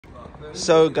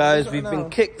So guys, we've been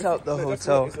kicked out the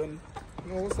hotel.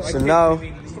 So now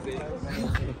we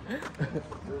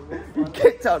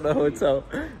kicked out the hotel.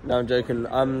 No, I'm joking.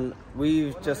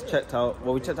 We've just checked out.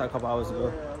 Well, we checked out a couple hours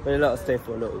ago. But they let us stay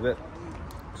for a little bit.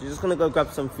 So we're just gonna go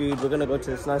grab some food. We're gonna go to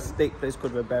this nice steak place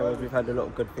called Ribera's. We've had a lot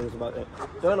of good things about it.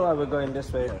 Don't know why we're going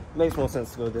this way. Makes more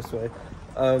sense to go this way.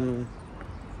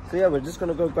 So yeah, we're just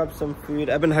gonna go grab some food.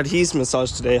 Eben had his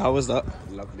massage today. How was that?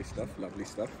 Lovely stuff, lovely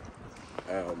stuff.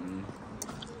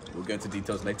 We'll go into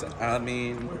details later. I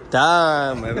mean,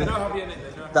 damn, Eben.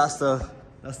 That's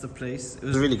the place. It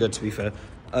was really good, to be fair.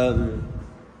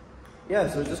 Yeah,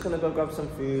 so we're just gonna go grab some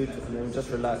food and then just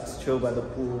relax, chill by the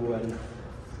pool and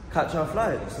catch our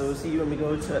flight. So we'll see you when we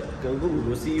go get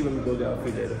our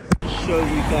food later. Show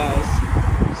you guys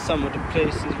some of the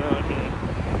places around here.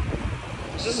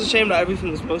 It's just a shame that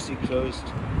everything is mostly closed.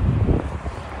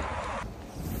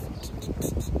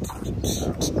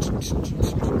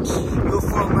 You're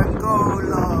from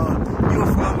Angola. You're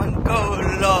from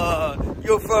Angola.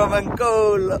 You're from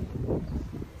Angola.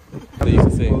 They used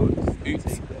to say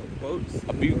boots.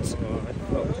 A boot.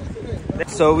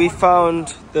 So we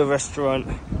found the restaurant.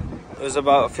 It was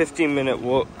about a 15-minute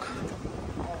walk.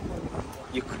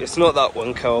 It's not that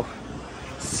one, Kel.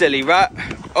 Silly rat.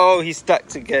 Oh, he's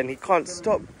stacked again. He can't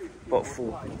stop but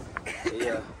fall.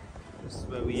 Yeah, this is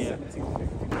where we are.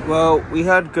 Well, we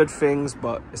had good things,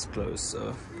 but it's closed,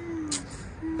 so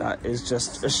that is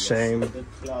just a shame.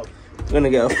 We're gonna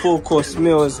get a full-course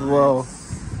meal as well.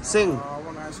 Sing.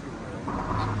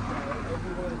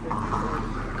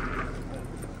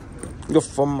 You're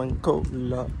from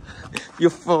Angola.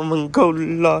 You're from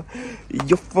Angola.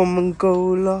 You're from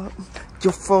Angola.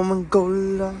 You're from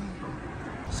Angola.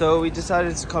 So we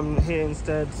decided to come here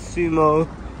instead. Sumo.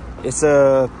 It's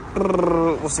a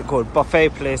what's it called? Buffet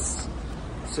place.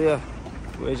 So yeah,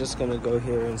 we're just gonna go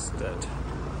here instead.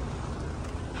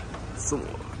 Sumo.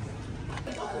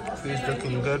 Food's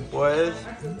looking good, boys.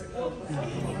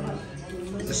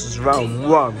 This is round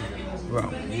one.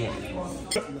 Round one.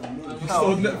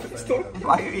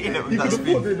 Why are you eating it with that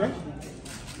spoon?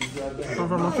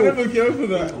 I never go for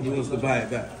that. He wants to buy it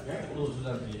back.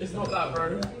 It's not that,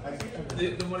 bro.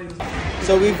 The money was...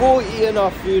 So we've all eaten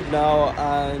our food now,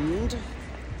 and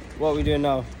what are we doing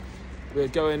now? We're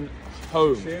going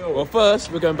home. Chill. Well,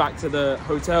 first we're going back to the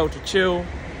hotel to chill,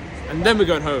 and then we're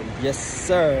going home. Yes,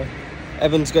 sir.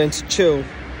 Evan's going to chill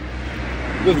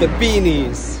with the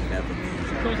beanies.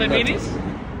 Someone say beanies?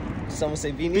 Someone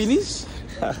say beanies? Beanies?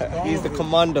 He's the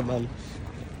commander, man.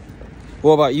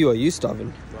 What about you? Are you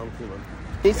starving? I'm cool, man.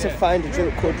 Need to find a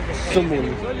drink called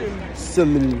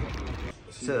Summon.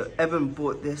 So Evan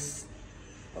bought this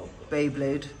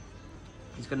Beyblade.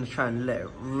 He's gonna try and let it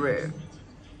rip.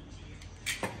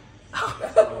 I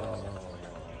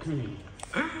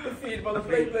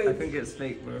think it's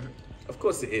fake, bro. Of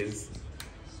course it is.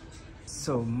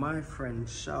 So my friend,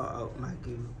 shout out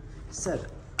Maggie,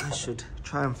 said I should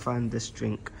try and find this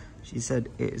drink. She said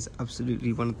it is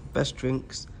absolutely one of the best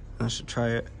drinks and I should try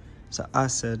it. So I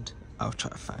said I'll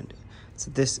try to find it. So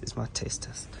this is my taste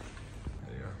test.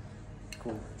 There you go.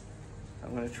 Cool.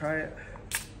 I'm gonna try it.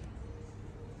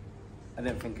 I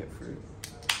didn't think it through.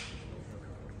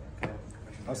 Okay.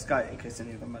 I'll sky it in case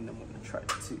any of them want to try it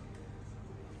too.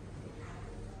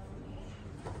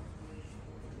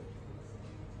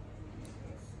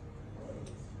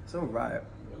 It's alright,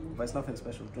 but it's nothing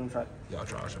special. Do you want to try it? Yeah, I'll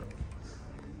try it.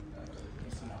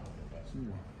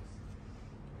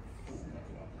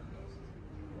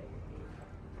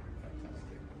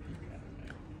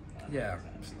 Yeah.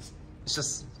 It's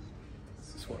just...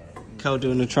 Kel, do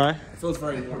you want to try? It feels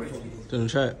very... Do you want to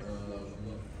try it?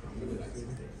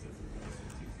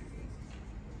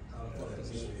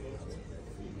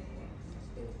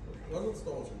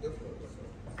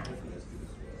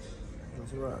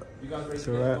 It's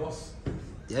alright.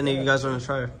 Any of you guys want to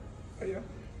try it? Oh, yeah.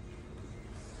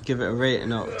 Give it a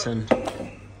rating out of 10.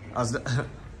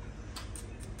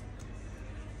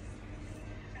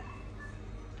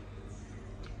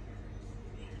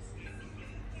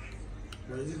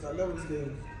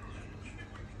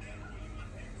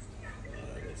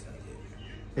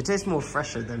 It tastes more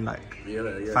fresher than like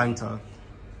Fanta.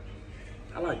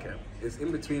 I like it. It's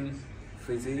in between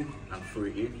fizzy and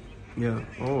fruity. Yeah.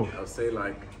 Oh. I'll say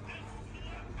like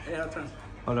 8 out of 10.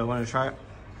 Hold on, want to try it?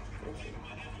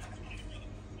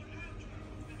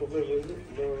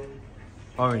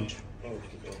 Orange.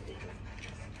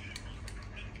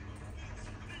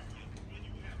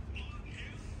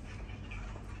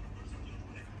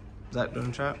 Zach,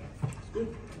 don't try it?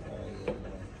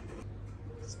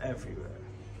 It's everywhere.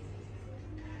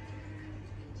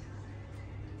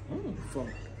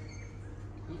 Fun.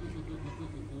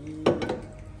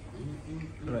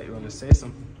 to say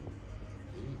something?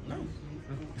 No.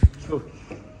 Cool.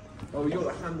 Oh, you're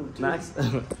the handle too. Nice.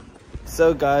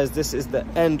 So guys, this is the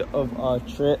end of our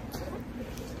trip,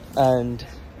 and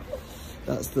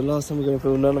that's the last time we're going to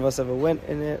film. None of us ever went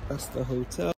in it. That's the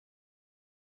hotel.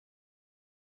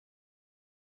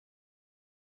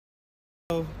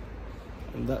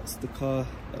 And that's the car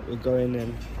that we're going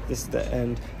in. This is the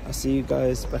end. I'll see you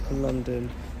guys back in London.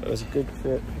 It was a good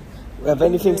trip. We have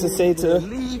anything to say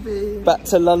to back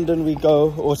to London we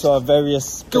go, or to our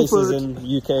various places in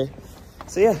UK.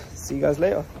 So yeah, see you guys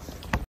later.